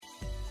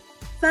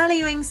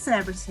Valuing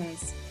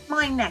celebrities.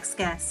 My next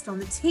guest on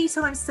the Tea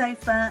Time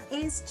Sofa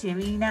is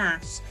Jimmy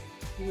Nash,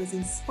 who was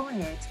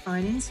inspired by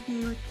an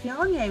interview with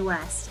Kanye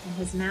West and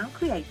has now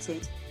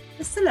created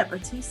the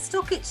Celebrity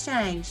Stock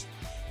Exchange.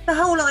 The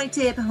whole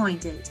idea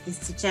behind it is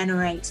to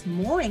generate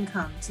more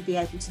income to be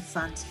able to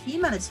fund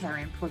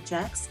humanitarian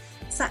projects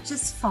such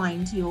as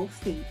Find Your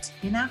Feet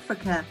in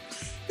Africa.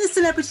 The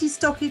Celebrity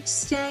Stock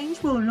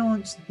Exchange will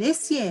launch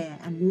this year,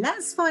 and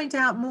let's find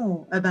out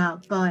more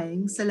about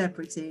buying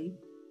celebrity.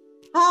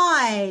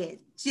 Hi,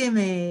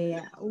 Jimmy.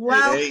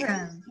 Welcome.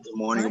 Hey. Good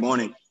morning. Good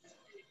morning.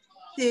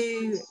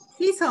 To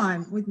Tea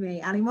Time with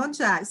me, Ali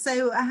Monjak.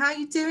 So, how are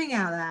you doing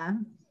out there?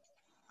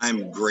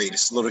 I'm great.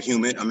 It's a little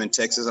humid. I'm in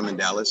Texas. I'm in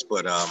Dallas,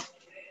 but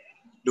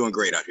doing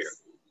great out here.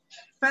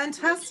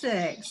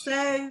 Fantastic.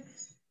 So,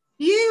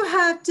 you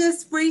have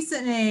just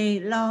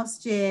recently,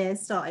 last year,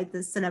 started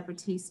the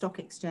Celebrity Stock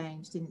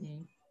Exchange, didn't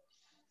you?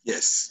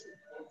 Yes.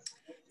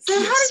 So,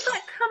 yes. How did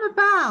that come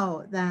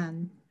about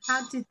then?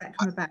 How did that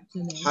come about,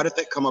 Jimmy? How did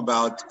that come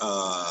about?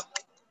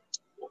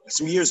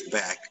 Some years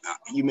back,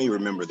 you may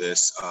remember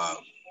this.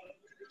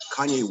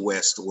 Kanye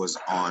West was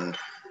on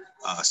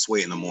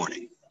Sway in the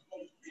Morning,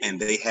 and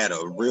they had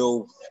a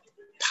real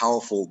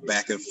powerful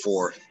back and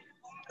forth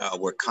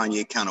where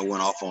Kanye kind of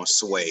went off on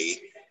Sway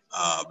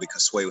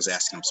because Sway was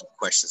asking him some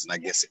questions, and I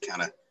guess it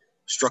kind of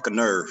struck a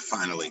nerve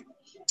finally.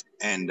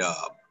 And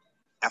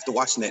after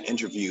watching that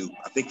interview,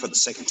 I think for the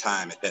second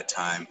time at that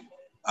time,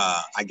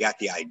 I got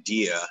the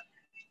idea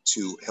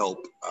to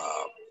help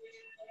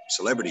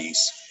celebrities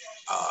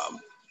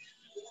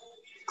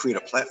create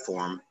a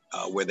platform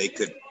where they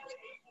could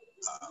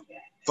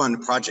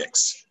fund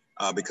projects.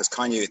 Because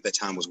Kanye at that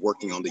time was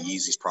working on the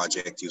Yeezys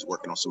project. He was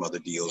working on some other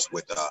deals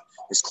with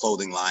his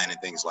clothing line and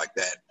things like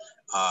that.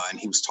 And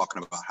he was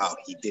talking about how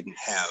he didn't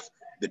have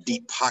the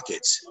deep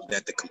pockets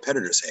that the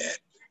competitors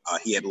had.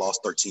 He had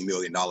lost $13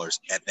 million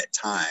at that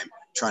time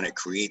trying to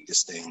create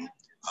this thing.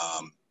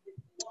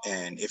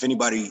 And if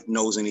anybody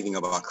knows anything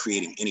about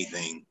creating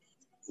anything,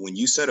 when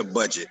you set a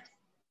budget,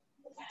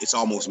 it's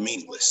almost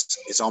meaningless.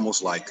 It's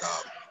almost like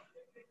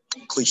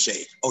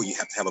cliche. Oh, you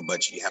have to have a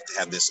budget. You have to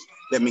have this.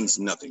 That means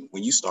nothing.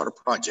 When you start a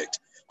project,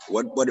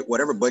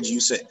 whatever budget you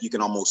set, you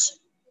can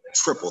almost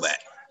triple that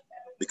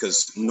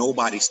because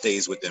nobody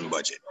stays within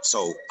budget.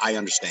 So I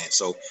understand.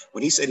 So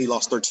when he said he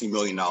lost $13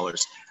 million,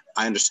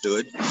 I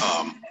understood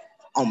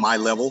on my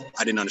level.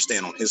 I didn't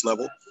understand on his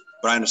level,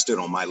 but I understood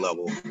on my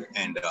level.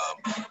 And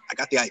I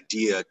got the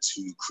idea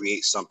to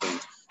create something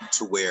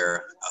to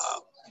where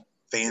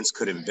fans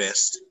could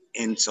invest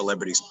in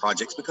celebrities'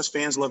 projects because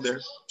fans love their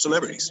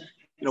celebrities.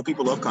 You know,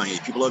 people love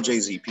Kanye, people love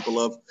Jay-Z, people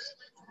love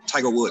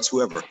Tiger Woods,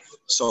 whoever.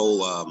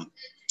 So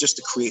just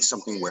to create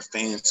something where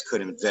fans could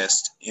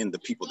invest in the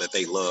people that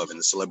they love and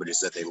the celebrities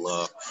that they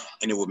love,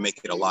 and it would make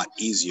it a lot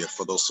easier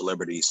for those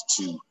celebrities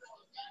to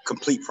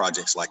complete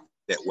projects like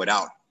that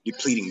without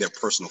depleting their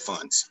personal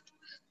funds.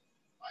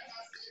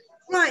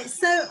 Right.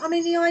 So, I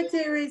mean, the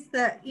idea is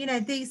that, you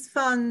know, these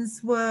funds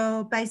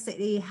will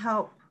basically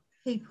help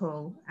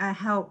people,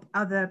 help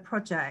other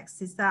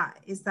projects. Is that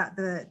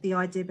the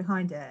idea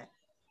behind it?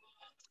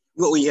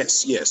 Well,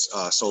 yes.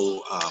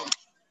 So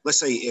let's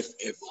say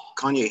if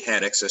Kanye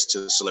had access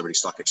to the Celebrity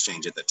Stock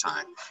Exchange at the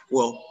time,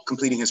 well,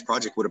 completing his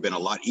project would have been a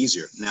lot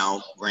easier.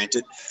 Now,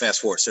 granted,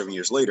 fast forward 7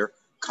 years later,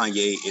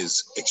 Kanye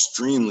is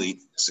extremely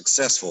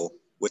successful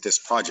with this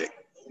project,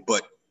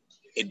 but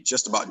it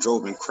just about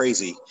drove him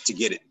crazy to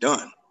get it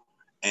done.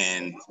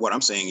 And what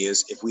I'm saying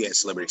is if we had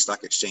Celebrity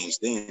Stock Exchange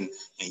then,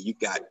 and you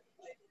got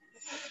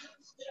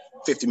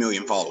 50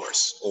 million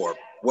followers or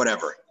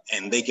whatever,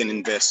 and they can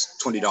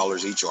invest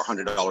 $20 each or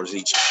 $100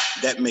 each,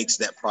 that makes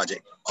that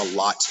project a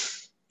lot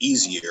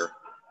easier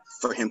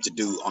for him to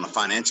do on a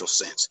financial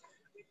sense.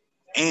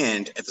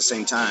 And at the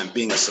same time,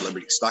 being a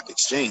Celebrity Stock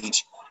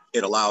Exchange,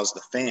 it allows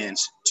the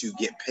fans to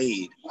get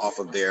paid off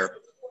of their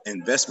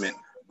investment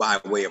by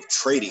way of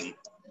trading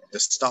the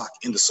stock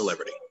in the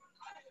celebrity.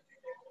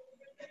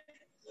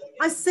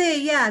 I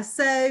see, yeah.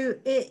 So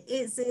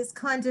it's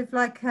kind of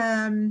like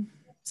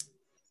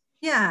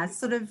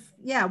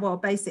well,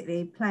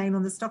 basically playing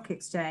on the stock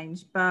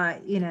exchange,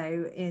 but, you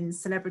know, in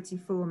celebrity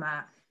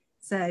format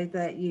so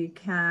that you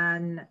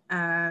can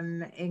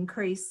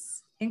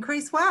increase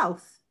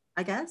wealth,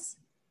 I guess.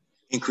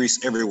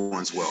 Increase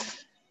everyone's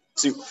wealth.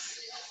 See,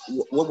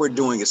 what we're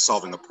doing is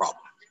solving a problem.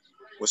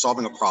 We're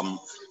solving a problem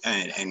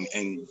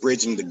and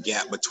bridging the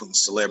gap between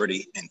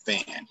celebrity and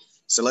fan.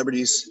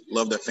 Celebrities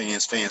love their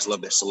fans, fans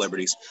love their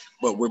celebrities,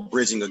 but we're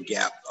bridging a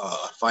gap,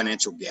 a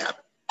financial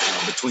gap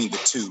between the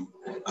two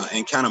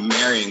and kind of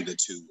marrying the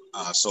two.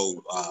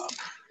 So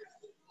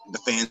the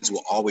fans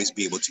will always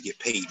be able to get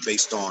paid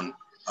based on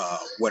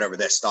whatever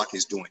that stock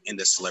is doing in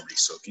the celebrity.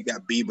 So if you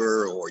got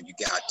Bieber or you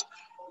got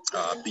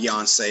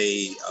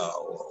Beyonce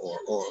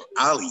or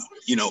Ali,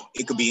 you know,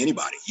 it could be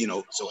anybody, you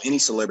know, so any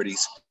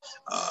celebrity's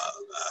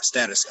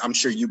status. I'm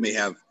sure you may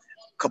have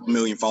a couple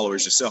million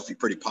followers yourself. You're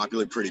pretty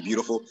popular, pretty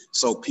beautiful.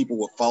 So people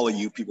will follow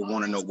you. People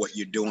want to know what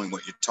you're doing,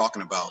 what you're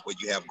talking about, what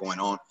you have going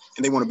on,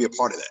 and they want to be a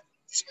part of that.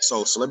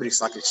 So Celebrity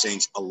Stock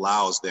Exchange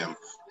allows them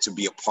to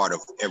be a part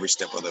of every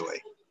step of the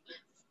way.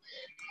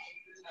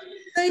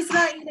 So it's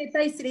like, you know,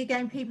 basically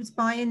getting people to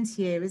buy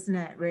into you, isn't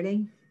it,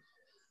 really?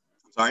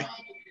 Sorry?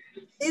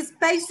 It's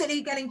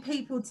basically getting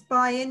people to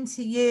buy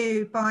into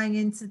you, buying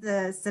into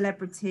the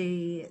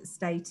celebrity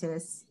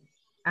status,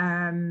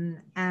 and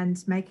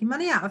making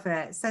money out of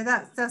it. So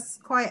that's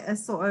quite a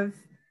sort of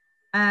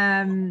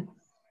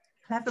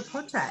clever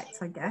project,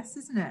 I guess,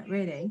 isn't it,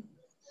 really?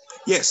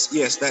 Yes,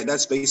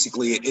 that's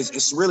basically it.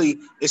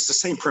 It's the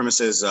same premise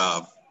as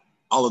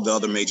all of the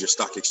other major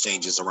stock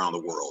exchanges around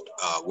the world,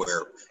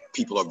 where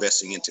people are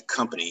investing into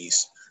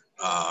companies,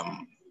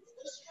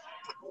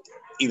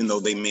 even though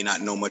they may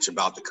not know much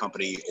about the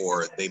company,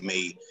 or they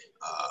may,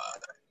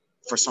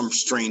 for some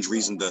strange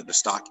reason, the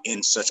stock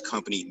in such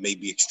company may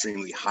be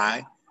extremely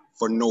high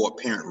for no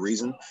apparent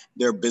reason.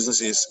 There are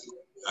businesses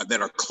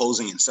that are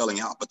closing and selling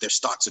out, but their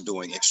stocks are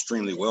doing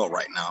extremely well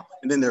right now.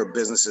 And then there are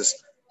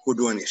businesses who are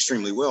doing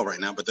extremely well right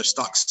now, but their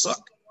stocks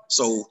suck.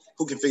 So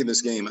who can figure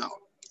this game out?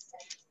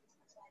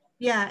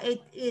 Yeah,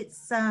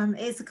 it's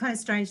a kind of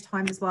strange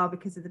time as well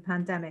because of the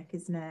pandemic,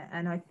 isn't it?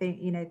 And I think,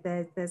 you know,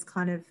 there's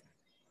kind of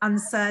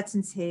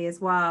uncertainty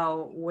as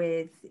well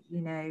with,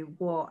 you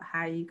know,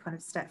 how you kind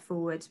of step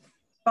forward.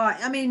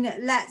 But I mean,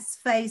 let's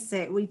face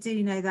it, we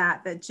do know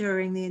that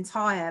during the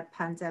entire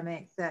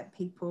pandemic that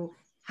people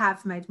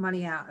have made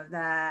money out of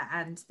there,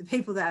 and the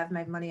people that have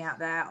made money out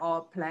there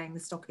are playing the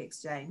stock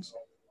exchange.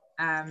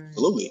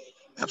 Absolutely.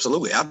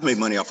 I've made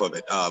money off of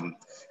it.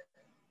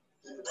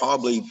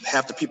 Probably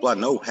half the people I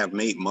know have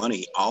made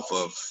money off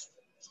of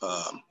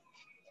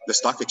the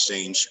stock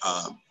exchange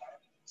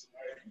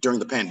during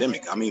the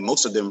pandemic. I mean,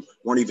 most of them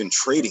weren't even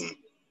trading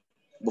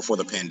before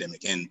the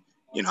pandemic. And,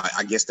 you know,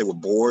 I guess they were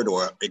bored,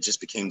 or it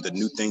just became the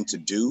new thing to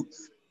do.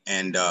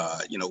 And,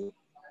 you know,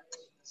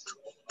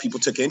 people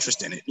took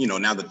interest in it. You know,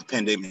 now that the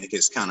pandemic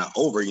is kind of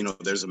over, you know,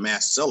 there's a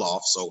mass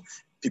sell-off. So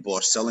people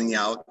are selling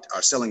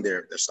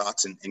their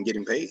stocks and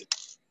getting paid.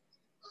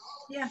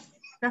 Yeah,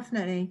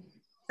 definitely.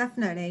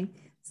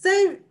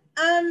 So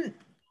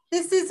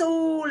this is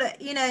all,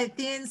 you know,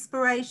 the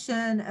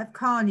inspiration of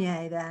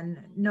Kanye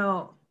then,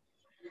 not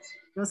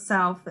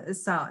yourself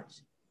as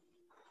such.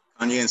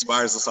 Kanye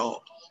inspires us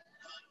all.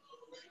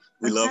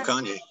 We love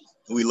Kanye.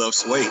 We love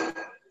Sway.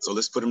 So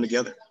let's put them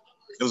together.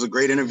 It was a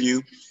great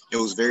interview. It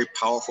was very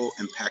powerful,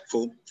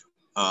 impactful.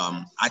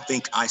 I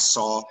think I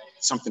saw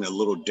something a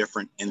little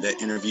different in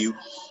that interview.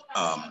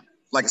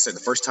 Like I said, the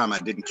first time I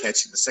didn't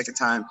catch it. The second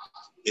time,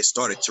 it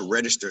started to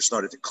register,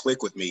 started to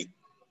click with me.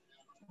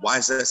 Why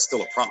is that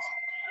still a problem?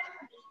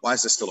 Why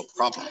is this still a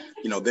problem?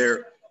 You know,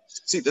 the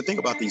thing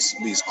about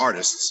these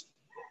artists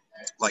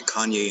like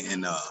Kanye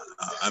and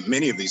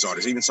many of these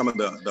artists, even some of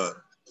the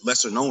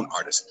lesser known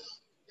artists,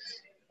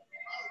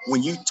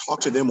 when you talk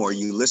to them or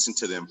you listen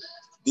to them,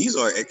 these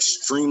are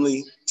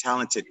extremely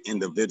talented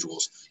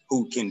individuals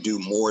who can do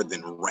more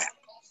than rap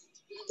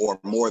or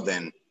more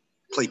than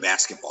play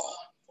basketball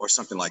or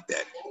something like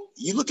that.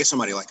 You look at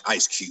somebody like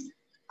Ice Cube.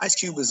 Ice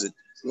Cube is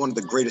one of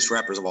the greatest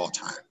rappers of all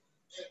time.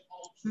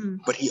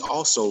 But he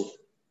also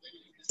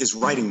is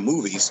writing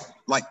movies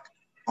like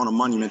on a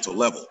monumental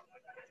level.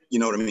 You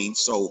know what I mean?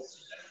 So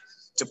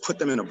to put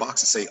them in a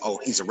box and say, oh,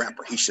 he's a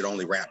rapper, he should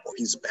only rap, or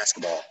he's a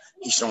basketball,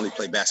 he should only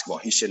play basketball,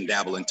 he shouldn't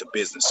dabble into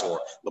business, or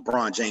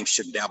LeBron James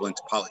shouldn't dabble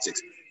into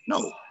politics.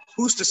 No,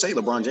 who's to say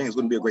LeBron James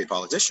wouldn't be a great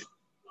politician?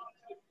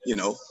 You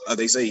know,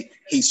 they say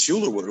Heath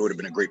Schuler would have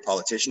been a great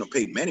politician, or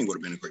Peyton Manning would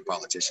have been a great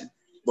politician.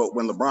 But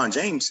when LeBron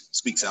James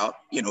speaks out,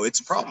 you know, it's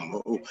a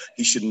problem.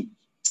 He shouldn't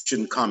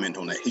comment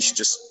on that. He should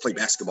just play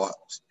basketball,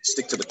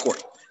 stick to the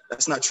court.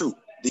 That's not true.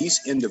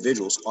 These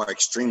individuals are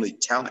extremely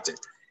talented.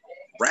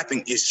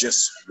 Rapping is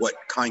just what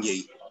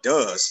Kanye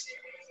does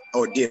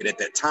or did at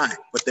that time,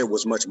 but there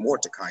was much more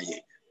to Kanye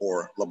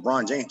or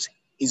LeBron James.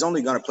 He's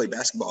only going to play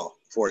basketball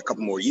for a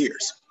couple more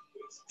years.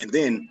 And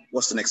then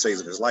what's the next phase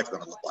of his life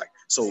going to look like?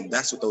 So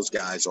that's what those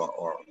guys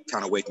are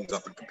kind of waking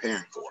up and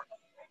preparing for.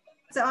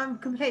 So I'm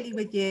completely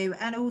with you.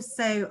 And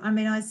also, I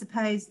mean, I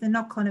suppose the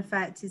knock-on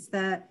effect is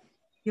that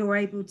you're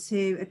able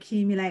to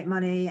accumulate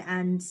money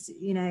and,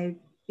 you know,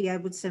 be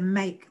able to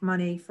make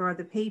money for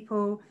other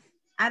people.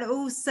 And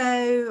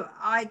also,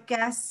 I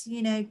guess,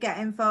 you know, get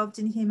involved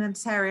in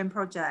humanitarian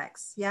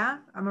projects. Yeah,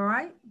 am I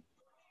right?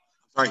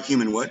 Sorry,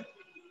 human what?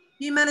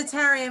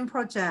 Humanitarian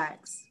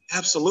projects.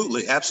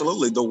 Absolutely.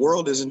 The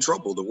world is in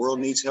trouble. The world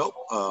needs help.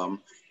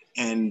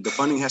 And the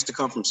funding has to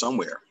come from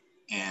somewhere.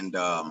 And,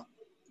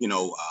 you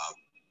know,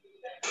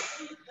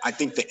 I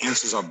think the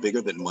answers are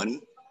bigger than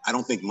money. I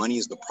don't think money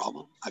is the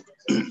problem.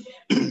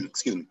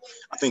 Excuse me.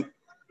 I think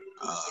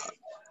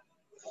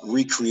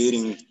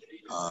recreating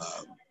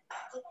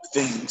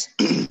things,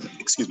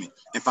 excuse me,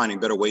 and finding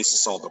better ways to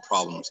solve the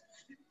problems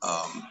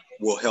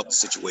will help the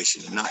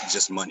situation, not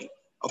just money.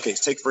 Okay,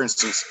 take for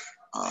instance,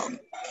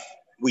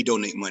 we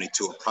donate money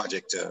to a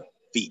project to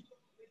feed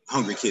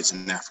hungry kids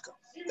in Africa.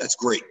 That's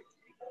great,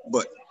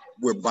 but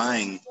we're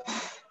buying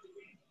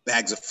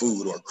bags of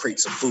food or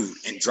crates of food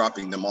and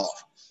dropping them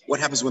off. What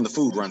happens when the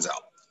food runs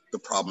out? The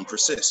problem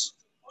persists.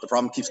 The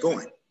problem keeps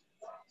going.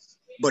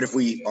 But if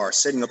we are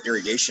setting up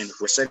irrigation, if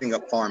we're setting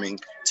up farming,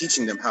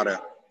 teaching them how to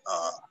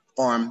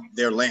farm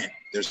their land,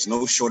 there's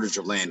no shortage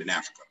of land in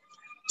Africa.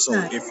 So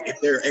No. if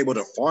they're able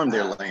to farm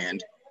their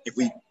land, if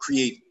we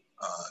create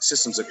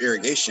systems of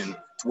irrigation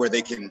to where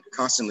they can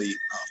constantly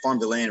farm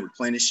the land,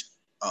 replenish,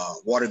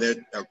 water their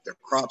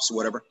crops,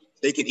 whatever,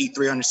 they can eat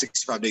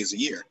 365 days a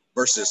year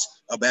versus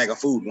a bag of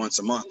food once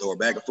a month or a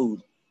bag of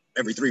food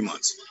every 3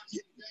 months.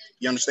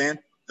 You understand?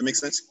 That makes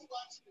sense?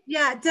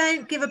 Yeah,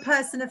 don't give a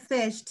person a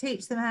fish,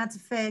 teach them how to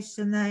fish,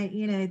 and they,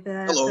 you know,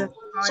 Hello,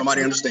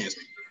 somebody understands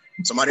me.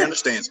 Somebody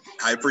understands me.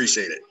 I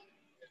appreciate it.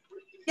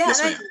 Yeah,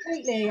 Yes,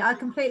 no, I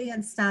completely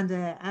understand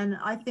it. And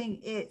I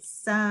think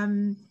it's a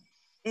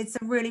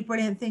really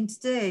brilliant thing to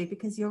do,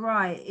 because you're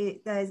right.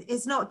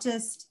 It's not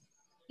just,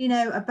 you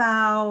know,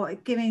 about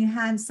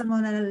hand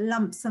someone a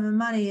lump sum of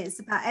money. It's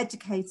about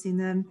educating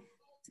them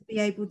to be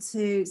able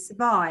to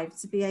survive,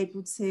 to be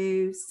able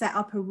to set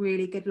up a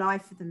really good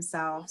life for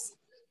themselves.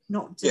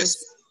 Not just,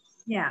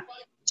 yeah.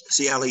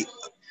 See, Ali,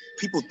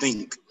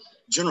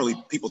 generally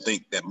people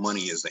think that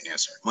money is the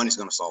answer. Money's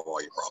going to solve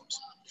all your problems.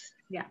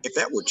 Yeah. If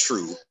that were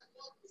true,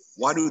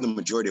 why do the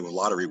majority of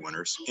lottery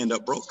winners end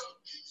up broke?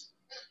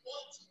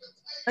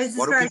 This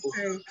is very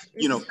true.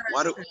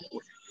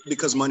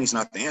 Because money's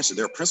not the answer.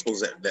 There are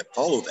principles that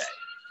follow that.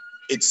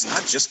 It's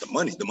not just the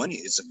money. The money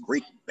is a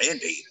great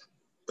band-aid,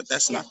 but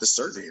that's not the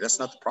surgery. That's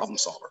not the problem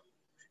solver.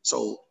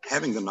 So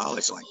having the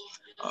knowledge, like,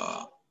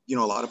 a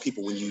lot of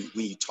people, when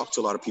you talk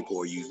to a lot of people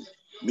or you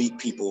meet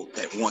people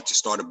that want to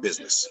start a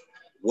business,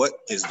 what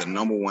is the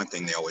number one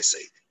thing they always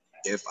say?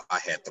 If I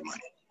had the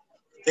money.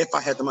 If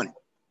I had the money.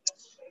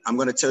 I'm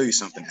going to tell you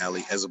something,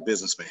 Ali, as a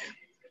businessman.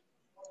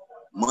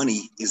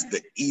 Money is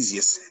the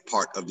easiest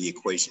part of the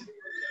equation.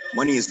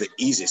 Money is the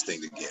easiest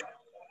thing to get.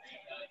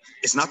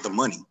 It's not the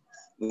money.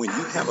 When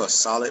you have a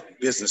solid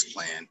business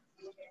plan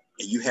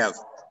and you have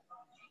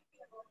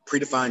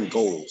predefined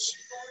goals,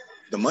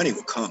 the money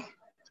will come.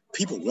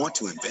 People want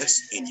to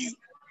invest in you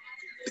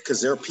because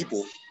there are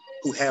people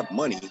who have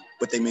money,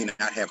 but they may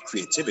not have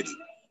creativity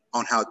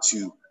on how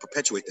to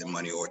perpetuate that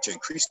money or to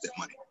increase that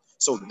money.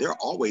 So there are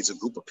always a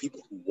group of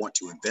people who want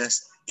to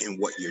invest in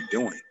what you're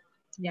doing.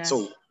 Yeah.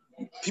 So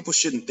people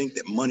shouldn't think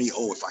that money,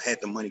 if I had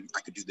the money,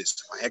 I could do this.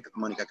 If I had the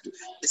money, I could do.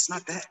 It's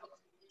not that.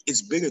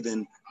 It's bigger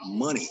than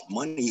money.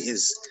 Money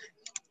is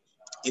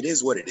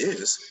what it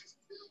is,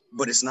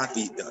 but it's not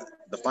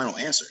the final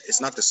answer.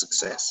 It's not the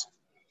success.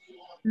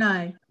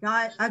 No,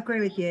 I agree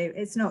with you.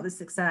 It's not the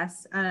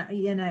success.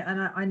 And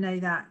I know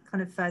that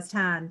kind of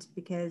firsthand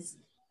because,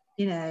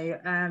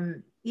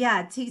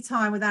 Tea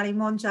Time with Ali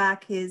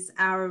Monjak is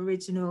our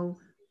original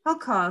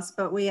podcast,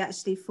 but we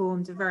actually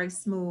formed a very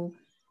small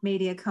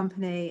media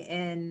company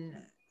in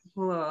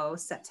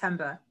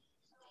September.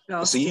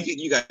 So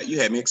you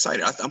had me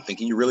excited. I'm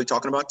thinking you're really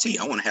talking about tea.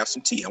 I want to have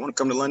some tea. I want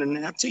to come to London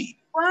and have tea.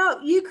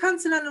 Well, you come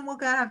to London, we'll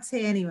go have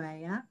tea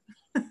anyway, yeah?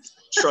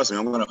 Trust me,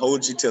 I'm going to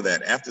hold you to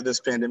that. After this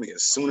pandemic,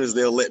 as soon as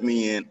they'll let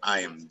me in, I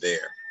am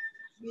there.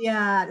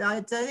 Yeah, I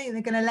don't think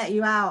they're going to let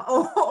you out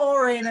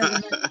or in.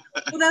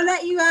 Well, they'll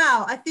let you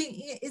out. I think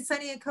it's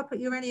only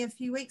you're only a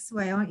few weeks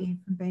away, aren't you,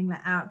 from being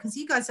let out? Because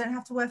you guys don't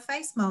have to wear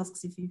face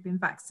masks if you've been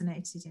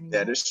vaccinated anymore.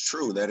 That is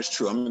true.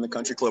 I'm in the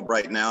country club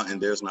right now,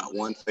 and there's not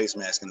one face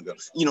mask in the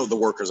building. The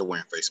workers are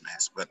wearing face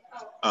masks, but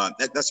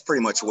that's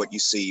pretty much what you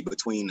see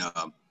between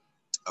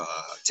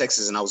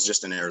Texas, and I was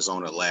just in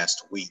Arizona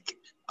last week.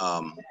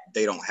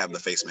 They don't have the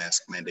face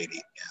mask mandate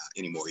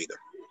anymore either.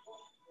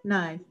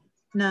 No.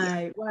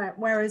 Yeah.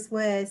 Whereas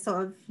we're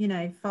sort of,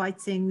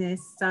 fighting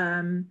this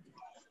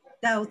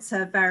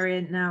Delta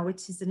variant now,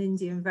 which is an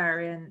Indian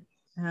variant.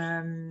 We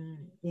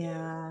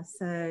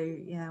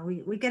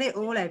get it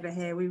all over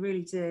here. We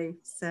really do.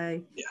 So,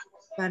 yeah.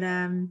 But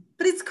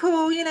it's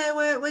cool,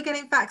 we're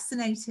getting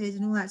vaccinated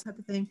and all that type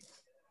of thing.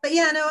 But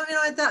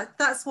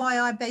that's why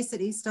I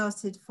basically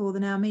started For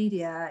the Now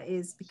Media,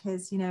 is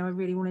because, I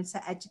really wanted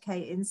to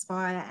educate,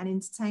 inspire and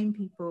entertain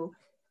people.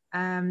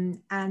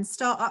 And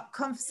start up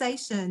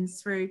conversations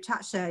through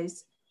chat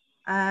shows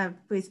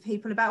with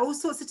people about all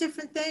sorts of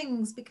different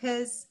things,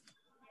 because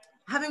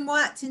having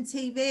worked in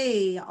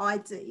TV,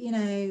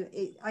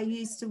 I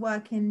used to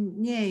work in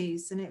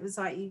news, and it was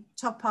like you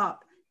chop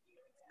up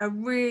a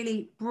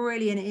really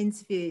brilliant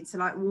interview to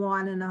like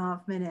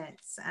 1.5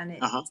 minutes, and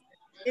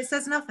it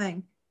says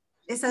nothing.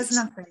 It says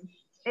nothing.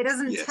 It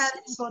doesn't tell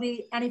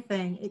anybody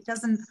anything. It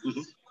doesn't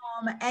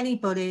harm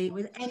anybody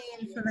with any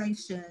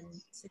information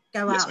to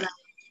go out there.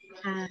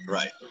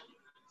 Right.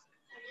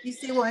 You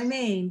see what I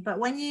mean? But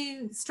when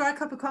you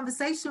strike up a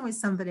conversation with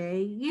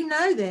somebody, you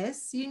know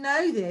this,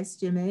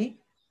 Jimmy.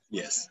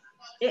 Yes.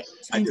 It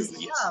changes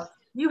the world.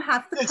 You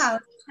have the power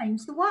to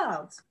change the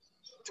world.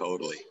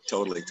 Totally.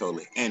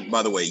 And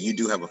by the way, you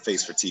do have a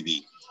face for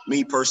TV.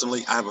 Me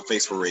personally, I have a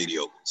face for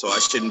radio, so I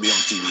shouldn't be on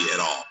TV at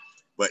all.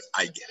 But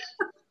I get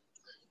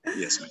it.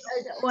 Yes, ma'am.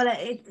 Well,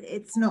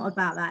 it's not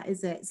about that,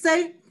 is it?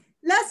 So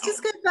let's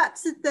just go back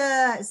to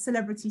the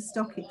Celebrity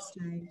Stock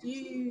Exchange.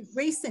 You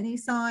recently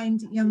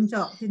signed Young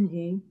Jock, didn't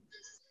you?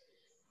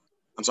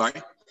 I'm sorry?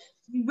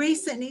 You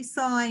recently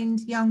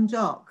signed Young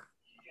Jock.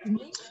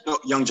 didn't he? No,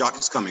 Young Jock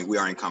is coming. We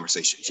are in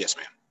conversations. Yes,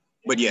 ma'am.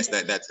 But yes,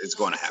 that's it's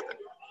going to happen.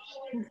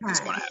 Okay. It's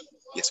going to happen.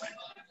 Yes, ma'am.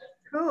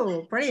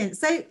 Cool, brilliant.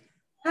 So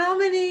how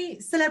many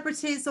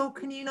celebrities, or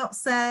can you not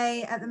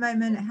say at the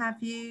moment, have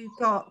you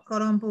got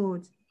on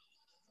board?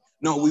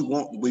 No, we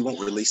won't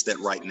release that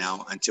right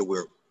now until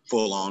we're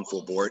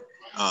full board.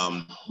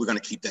 We're going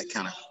to keep that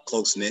kind of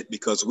close knit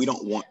because we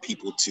don't want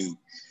people to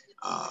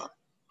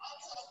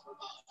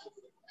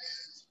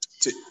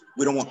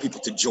we don't want people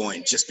to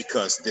join just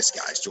because this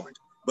guy's joined,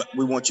 but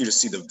we want you to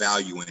see the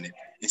value in it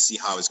and see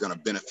how it's going to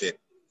benefit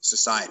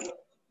society,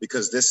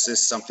 because this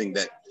is something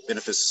that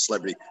benefits the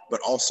celebrity, but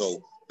also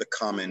the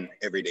common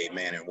everyday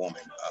man and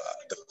woman,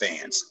 the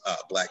fans,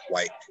 black,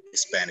 white,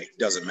 Hispanic,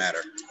 doesn't matter.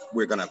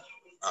 We're going to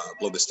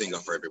blow this thing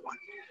up for everyone.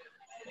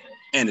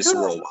 And it's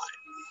worldwide.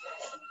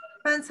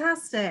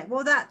 Fantastic.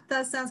 Well, that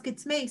sounds good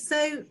to me.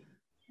 So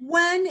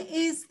when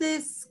is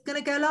this going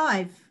to go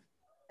live,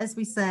 as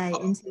we say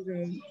in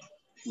TV?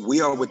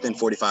 We are within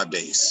 45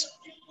 days.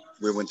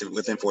 We're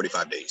within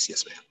 45 days.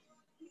 Yes, ma'am.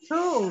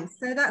 Cool.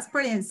 So that's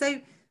brilliant. So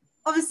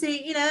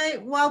obviously, you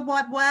know, World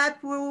Wide Web,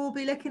 we'll all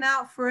be looking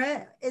out for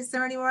it. Is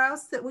there anywhere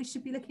else that we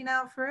should be looking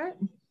out for it?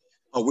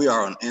 Oh, we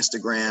are on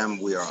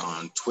Instagram. We are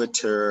on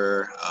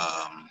Twitter.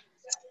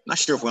 Not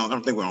sure if I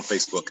don't think we're on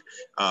Facebook,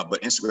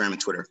 but Instagram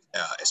and Twitter,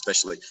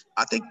 especially.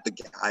 I think the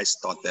guys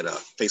thought that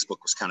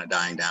Facebook was kind of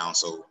dying down.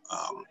 So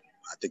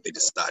I think they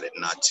decided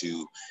not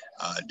to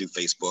do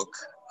Facebook.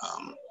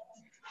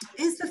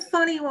 It's a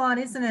funny one,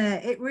 isn't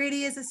it? It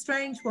really is a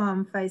strange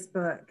one,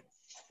 Facebook.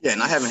 Yeah,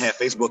 and I haven't had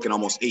Facebook in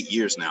almost 8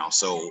 years now,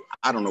 so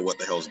I don't know what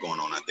the hell's going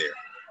on out there.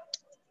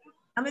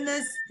 I mean,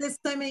 there's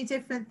so many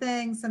different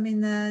things. I mean,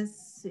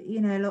 there's,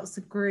 you know, lots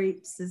of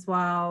groups as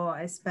well.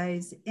 I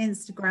suppose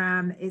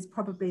Instagram is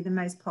probably the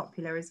most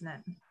popular, isn't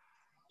it?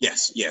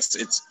 Yes,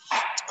 it's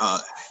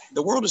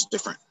the world is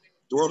different.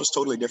 The world is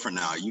totally different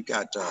now. You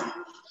got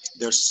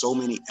there's so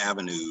many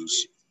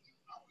avenues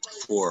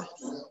for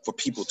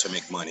people to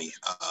make money.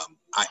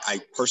 I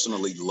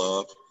personally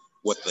love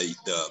what the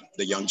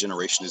young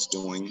generation is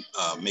doing,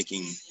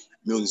 making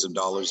millions of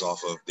dollars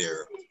off of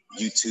their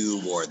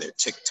YouTube or their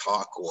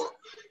TikTok or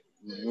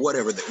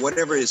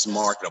whatever is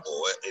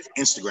marketable,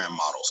 Instagram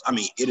models. I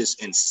mean, it is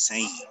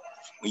insane.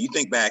 When you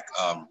think back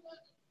to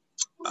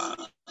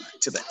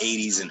the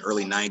 80s and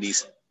early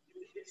 90s,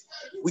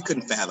 we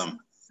couldn't fathom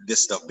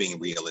this stuff being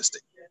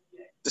realistic.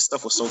 This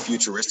stuff was so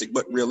futuristic,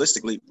 but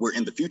realistically, we're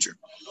in the future.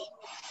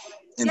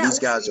 And these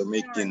guys are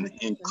making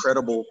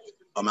incredible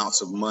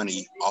amounts of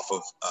money off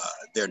of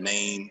their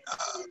name,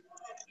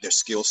 their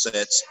skill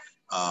sets.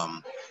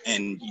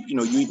 And, you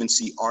know, you even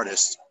see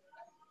artists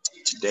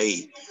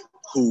today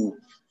who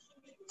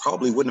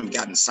probably wouldn't have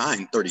gotten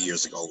signed 30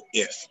 years ago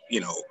if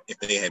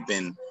they had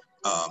been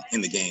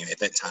in the game at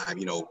that time.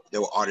 You know, there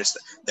were artists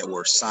that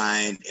were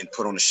signed and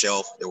put on the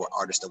shelf. There were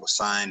artists that were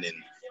signed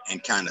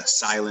and kind of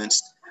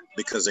silenced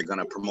because they're going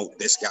to promote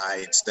this guy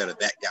instead of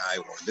that guy,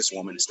 or this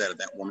woman instead of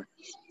that woman.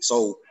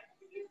 So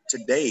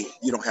today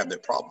you don't have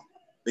that problem,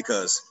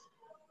 because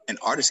an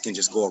artist can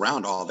just go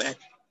around all that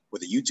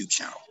with a YouTube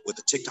channel, with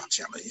a TikTok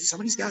channel. Some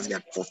of these guys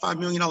got $4 or $5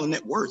 million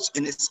net worths,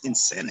 and it's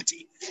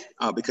insanity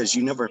because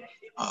you never,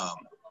 I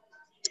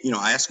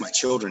asked my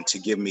children to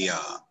give me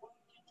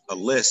a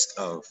list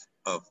of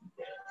the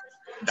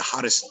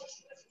hottest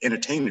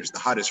entertainers, the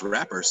hottest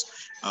rappers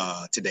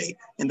today.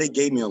 And they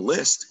gave me a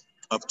list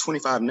of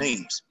 25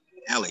 names.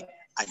 Allie,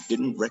 I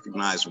didn't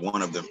recognize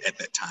one of them at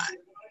that time.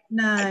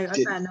 No, I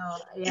know.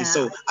 Yeah. And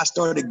so I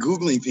started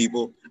Googling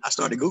people. I was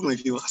like,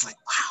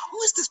 wow,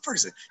 who is this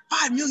person?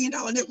 $5 million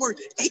net worth,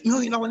 $8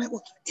 million net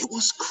worth. It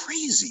was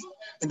crazy.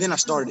 And then I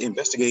started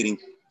investigating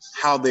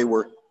how they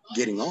were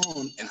getting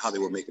on and how they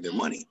were making their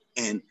money.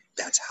 And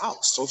that's how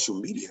social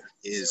media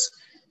is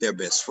their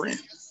best friend.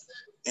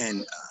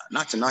 And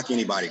not to knock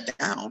anybody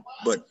down,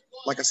 but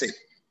like I said,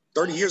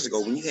 30 years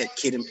ago, when you had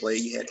Kid and Play,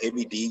 you had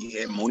Heavy D, you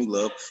had Moni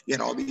Love, you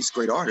had all these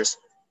great artists,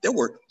 there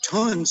were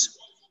tons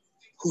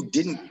who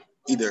didn't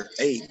either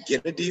A,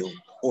 get a deal,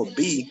 or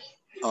B,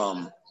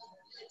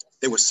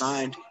 they were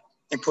signed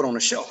and put on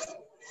a shelf.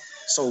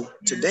 So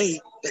today,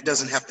 that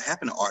doesn't have to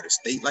happen to artists.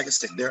 They, like I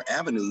said, there are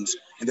avenues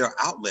and there are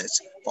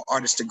outlets for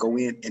artists to go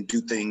in and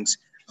do things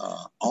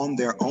on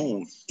their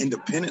own,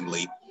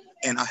 independently.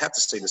 And I have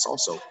to say this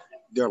also,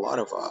 there are a lot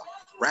of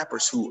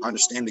rappers who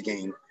understand the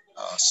game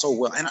so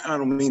well. And I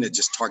don't mean to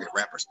just target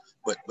rappers,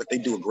 but they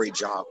do a great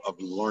job of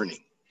learning.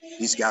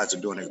 These guys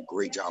are doing a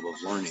great job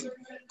of learning.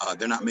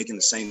 They're not making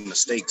the same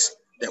mistakes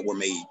that were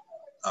made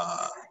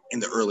in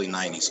the early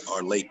 90s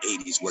or late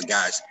 80s, where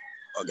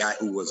a guy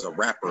who was a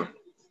rapper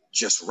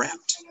just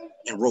rapped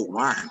and wrote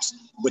rhymes,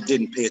 but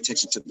didn't pay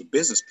attention to the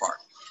business part.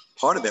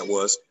 Part of that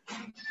was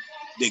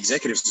the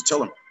executives to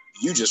tell him,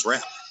 you just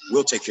rap,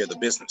 we'll take care of the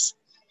business.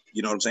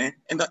 You know what I'm saying?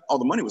 And all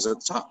the money was at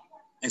the top.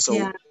 And so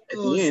at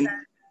the end,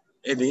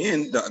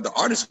 the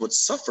artist would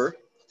suffer,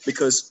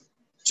 because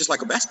just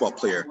like a basketball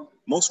player,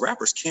 most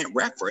rappers can't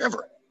rap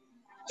forever.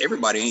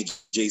 Everybody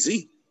ain't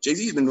Jay-Z.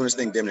 Jay-Z's been doing this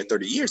thing damn near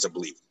 30 years, I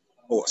believe,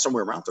 or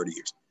somewhere around 30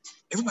 years.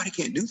 Everybody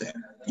can't do that,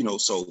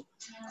 so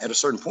at a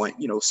certain point,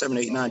 7,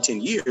 8, 9,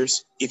 10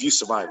 years, if you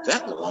survive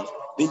that long,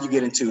 then you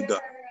get into the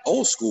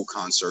old school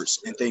concerts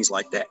and things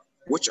like that,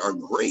 which are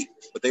great,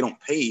 but they don't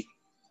pay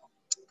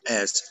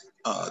as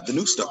the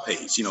new stuff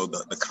pays,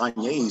 the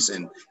Kanye's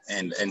and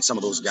some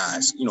of those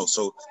guys,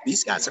 so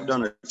these guys have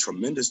done a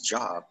tremendous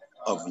job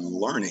of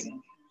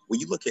learning. When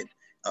you look at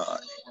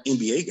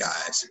NBA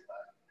guys,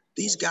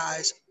 these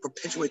guys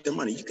perpetuate their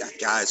money. You got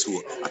guys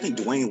who, I think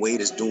Dwayne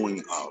Wade is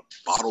doing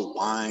bottled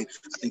wine.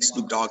 I think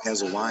Snoop Dogg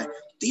has a line.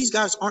 These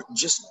guys aren't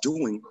just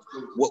doing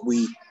what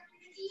we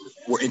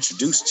were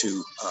introduced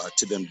to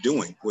them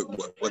doing,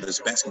 whether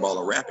it's basketball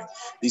or rapping.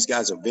 These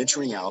guys are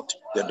venturing out,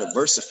 they're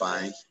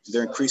diversifying,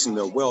 they're increasing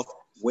their wealth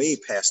way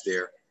past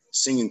their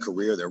singing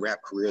career, their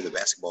rap career, their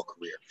basketball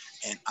career.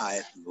 And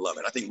I love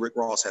it. I think Rick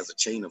Ross has a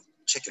chain of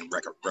chicken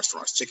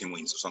restaurants, chicken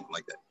wings or something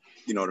like that.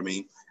 You know what I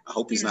mean? I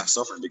hope he's not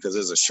suffering because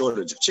there's a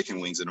shortage of chicken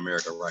wings in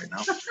America right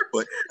now.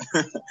 But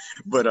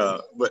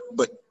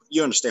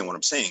you understand what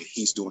I'm saying.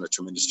 He's doing a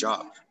tremendous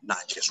job,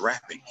 not just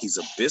rapping. He's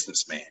a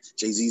businessman.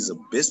 Jay-Z's a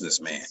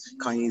businessman.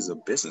 Kanye's a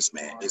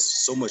businessman.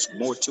 It's so much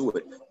more to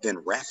it than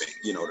rapping.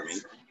 You know what I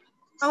mean?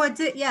 Oh, I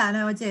do. Yeah,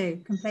 no, I do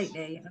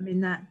completely. I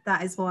mean,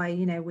 that is why,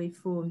 we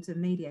formed a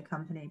media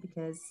company,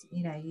 because,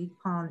 you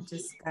can't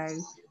just go,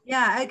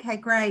 yeah, okay,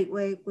 great.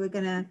 We're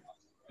going to,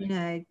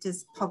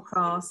 just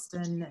podcast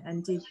and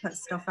put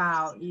stuff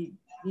out. You've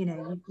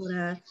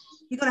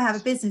got to have a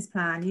business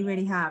plan. You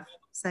really have.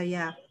 So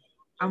yeah,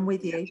 I'm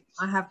with you.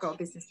 I have got a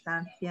business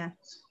plan. Yeah.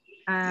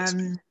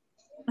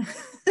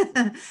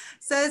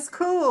 So it's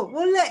cool.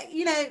 Well, look,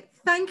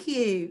 thank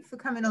you for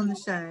coming on the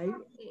show.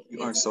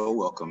 You are so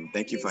welcome.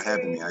 Thank you for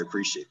having me. I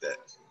appreciate that.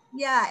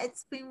 Yeah,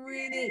 it's been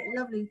really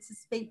lovely to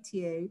speak to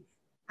you.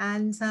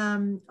 And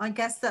I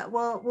guess that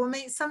we'll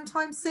meet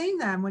sometime soon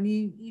then when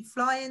you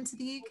fly into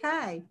the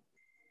UK.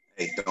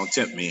 Hey, don't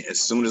tempt me.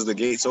 As soon as the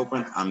gates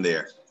open, I'm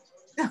there.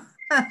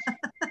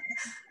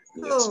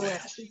 Cool.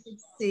 Yes, good to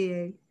see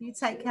you. You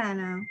take care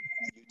now.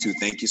 You too.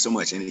 Thank you so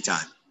much.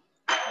 Anytime.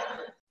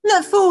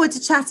 Look forward to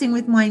chatting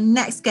with my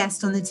next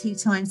guest on the Tea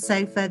Time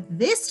Sofa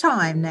this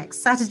time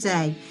next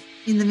Saturday.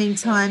 In the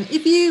meantime,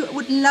 if you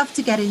would love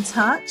to get in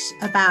touch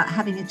about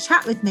having a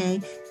chat with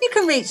me, you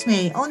can reach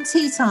me on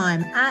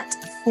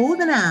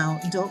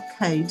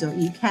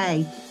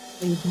teatime@forthenow.co.uk,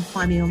 or you can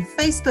find me on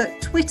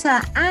Facebook,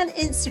 Twitter and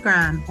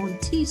Instagram on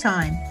Tea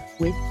Time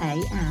with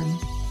AM.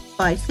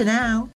 Bye for now.